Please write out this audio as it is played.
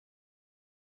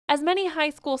As many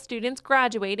high school students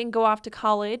graduate and go off to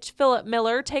college, Phillip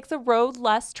Miller takes a road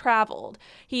less traveled.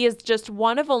 He is just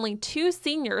one of only 2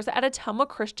 seniors at Ottumwa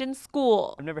Christian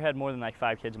School. I've never had more than like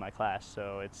 5 kids in my class,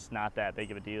 so it's not that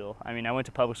big of a deal. I mean, I went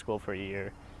to public school for a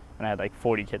year, and I had like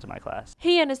 40 kids in my class.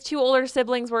 He and his 2 older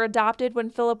siblings were adopted when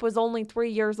Phillip was only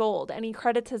 3 years old, and he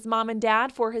credits his mom and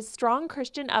dad for his strong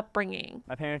Christian upbringing.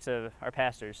 My parents are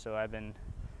pastors, so I've been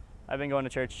going to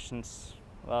church since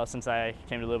I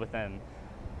came to live with them.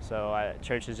 So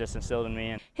church has just instilled in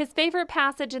me. His favorite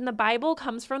passage in the Bible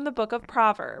comes from the book of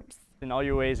Proverbs. In all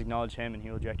your ways acknowledge him and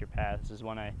he will direct your paths. This is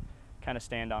one I kind of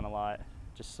stand on a lot,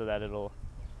 just so that it'll,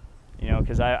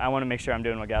 because I want to make sure I'm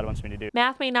doing what God wants me to do.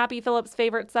 Math may not be Phillip's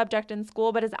favorite subject in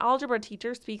school, but his algebra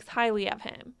teacher speaks highly of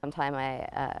him. One time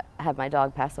I had my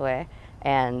dog pass away,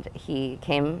 and he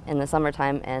came in the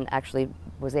summertime and actually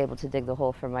was able to dig the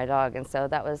hole for my dog, and so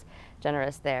that was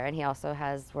generous there. And he also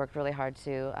has worked really hard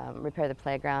to repair the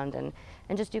playground and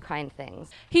just do kind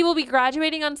things. He will be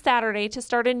graduating on Saturday to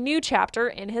start a new chapter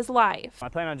in his life. I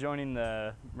plan on joining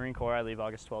the Marine Corps. I leave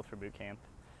August 12th for boot camp.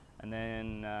 And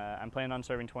then I'm planning on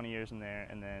serving 20 years in there,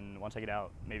 and then once I get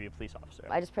out, maybe a police officer.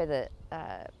 I just pray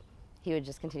that he would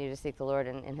just continue to seek the Lord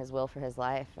in his will for his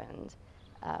life, and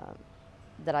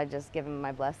that I just give him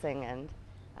my blessing and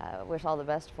wish all the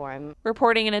best for him.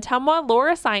 Reporting in Ottumwa,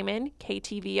 Laura Simon,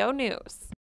 KTVO News.